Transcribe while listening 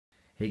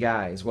Hey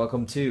guys,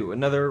 welcome to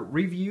another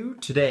review.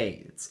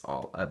 Today it's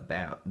all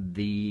about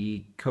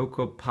the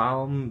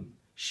Cocopalm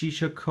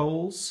Shisha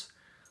coals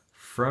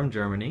from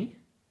Germany.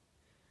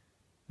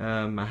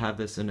 I have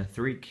this in a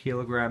 3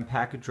 kilogram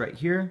package right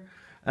here.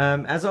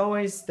 As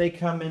always, they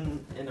come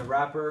in a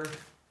wrapper,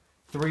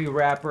 3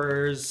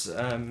 wrappers,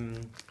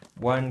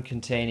 one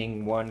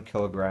containing 1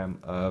 kilogram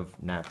of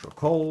natural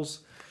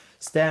coals.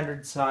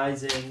 Standard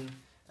sizing.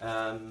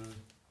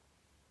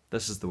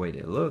 This is the way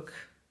they look.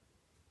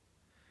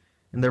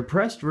 And they're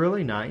pressed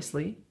really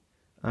nicely,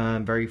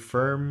 very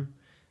firm,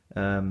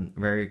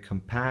 very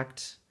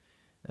compact,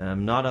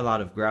 not a lot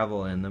of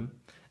gravel in them.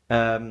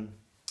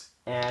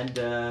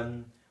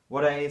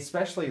 What I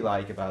especially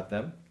like about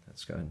them,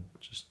 let's go and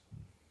just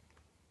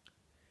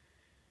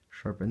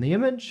sharpen the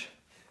image.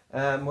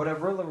 What I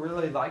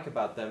really like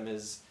about them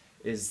is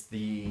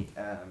the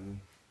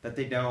that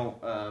they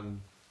don't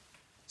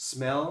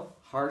smell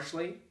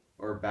harshly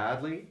or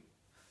badly.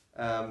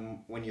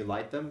 When you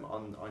light them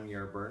on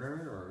your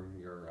burner or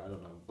your, I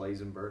don't know,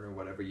 blazing burner,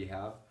 whatever you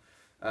have,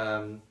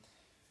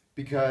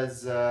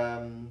 because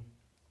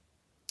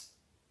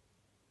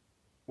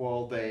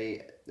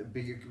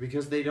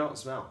they don't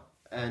smell,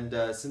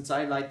 and since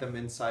I light them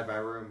inside my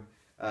room,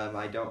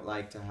 I don't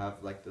like to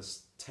have like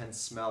this tense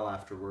smell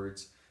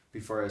afterwards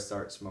before I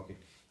start smoking.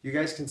 You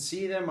guys can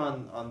see them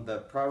on the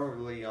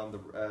probably on the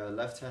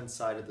left hand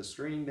side of the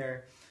screen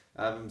there.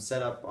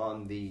 Set up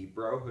on the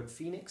Brohood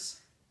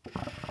Phoenix.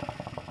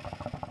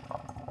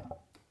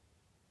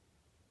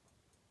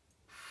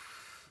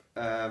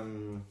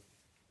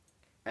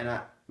 And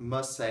I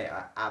must say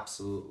I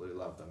absolutely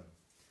love them.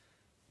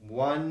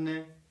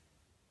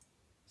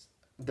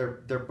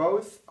 They're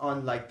both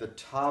on like the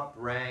top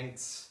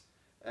ranks.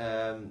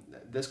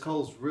 This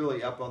coal's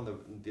really up on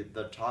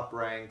the top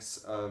ranks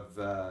of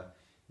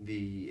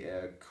the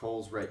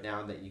coals right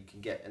now that you can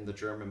get in the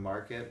German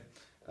market.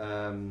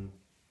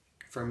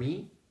 For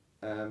me,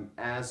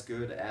 as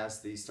good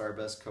as the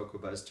Starbuzz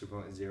Cocobuzz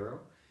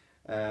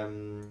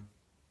 2.0.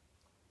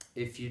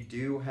 If you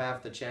do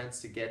have the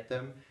chance to get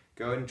them,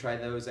 go ahead and try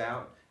those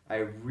out. I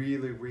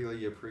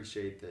really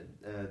appreciate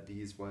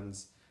these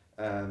ones,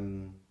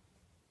 and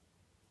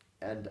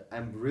I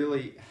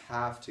really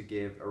have to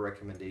give a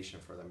recommendation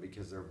for them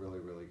because they're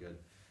really good.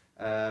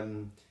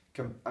 I'm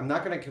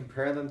not going to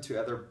compare them to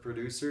other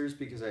producers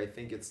because I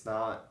think it's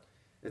not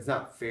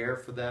fair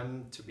for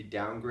them to be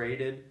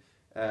downgraded.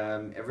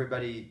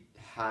 Everybody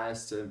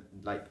has to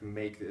like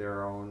make up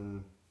their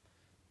own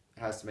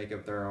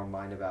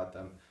mind about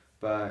them.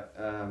 But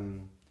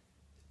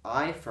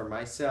I, for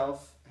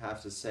myself,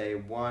 have to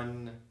say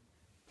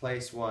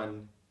place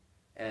one,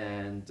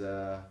 and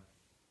they're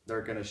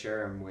going to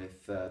share them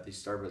with the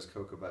Starbuzz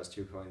Cocobuzz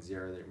 2.0.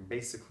 There's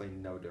basically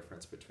no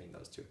difference between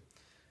those two,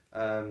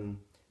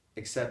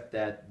 except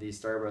that the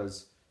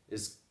Starbuzz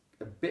is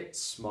a bit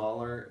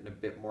smaller and a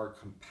bit more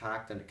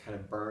compact, and it kind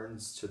of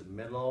burns to the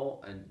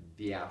middle, and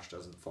the ash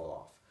doesn't fall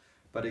off.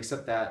 But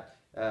except that,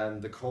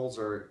 the coals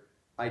are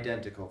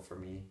identical for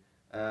me.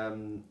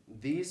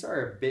 These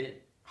are a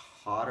bit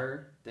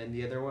hotter than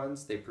the other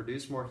ones. They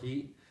produce more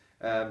heat,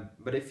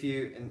 but if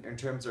you, in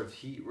terms of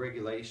heat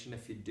regulation,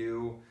 if you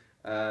do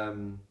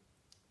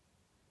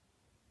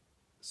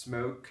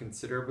smoke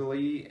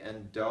considerably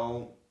and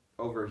don't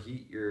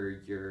overheat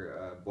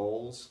your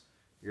bowls,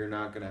 you're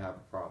not going to have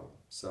a problem.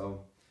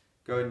 So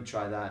go ahead and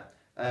try that.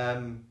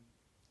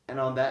 And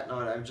on that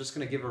note, I'm just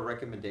going to give a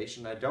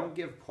recommendation. I don't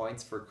give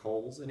points for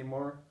coals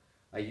anymore.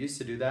 I used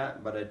to do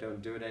that, but I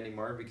don't do it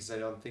anymore because I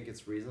don't think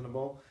it's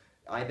reasonable.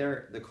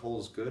 Either the coal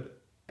is good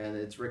and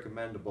it's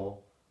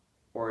recommendable,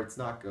 or it's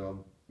not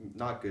good,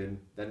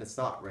 then it's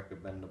not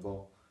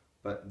recommendable.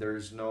 But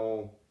there's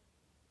no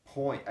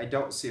point. I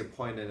don't see a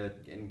point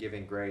in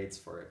giving grades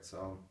for it.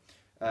 So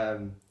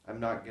I'm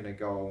not gonna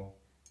go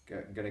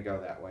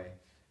that way.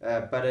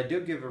 But I do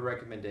give a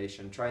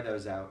recommendation. Try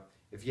those out.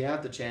 If you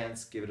have the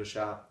chance, give it a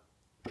shot.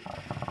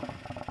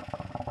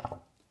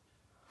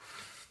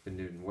 Been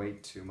doing way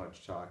too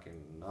much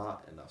talking,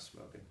 not enough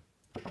smoking.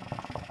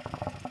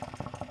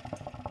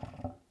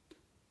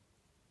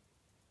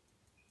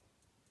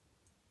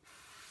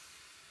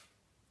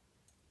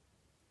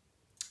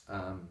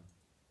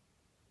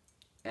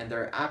 And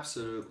they're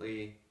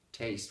absolutely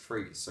taste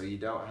free, so you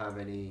don't have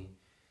any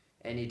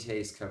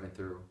taste coming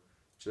through.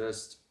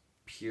 Just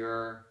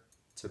pure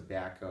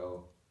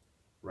tobacco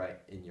right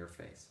in your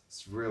face.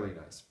 It's really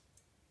nice.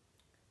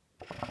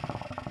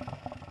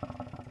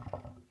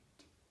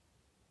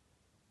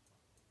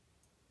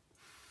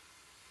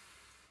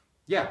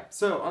 Yeah,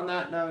 so on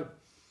that note,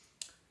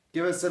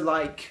 give us a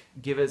like,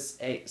 give us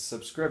a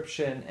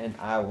subscription, and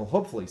I will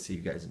hopefully see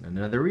you guys in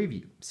another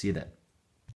review. See you then.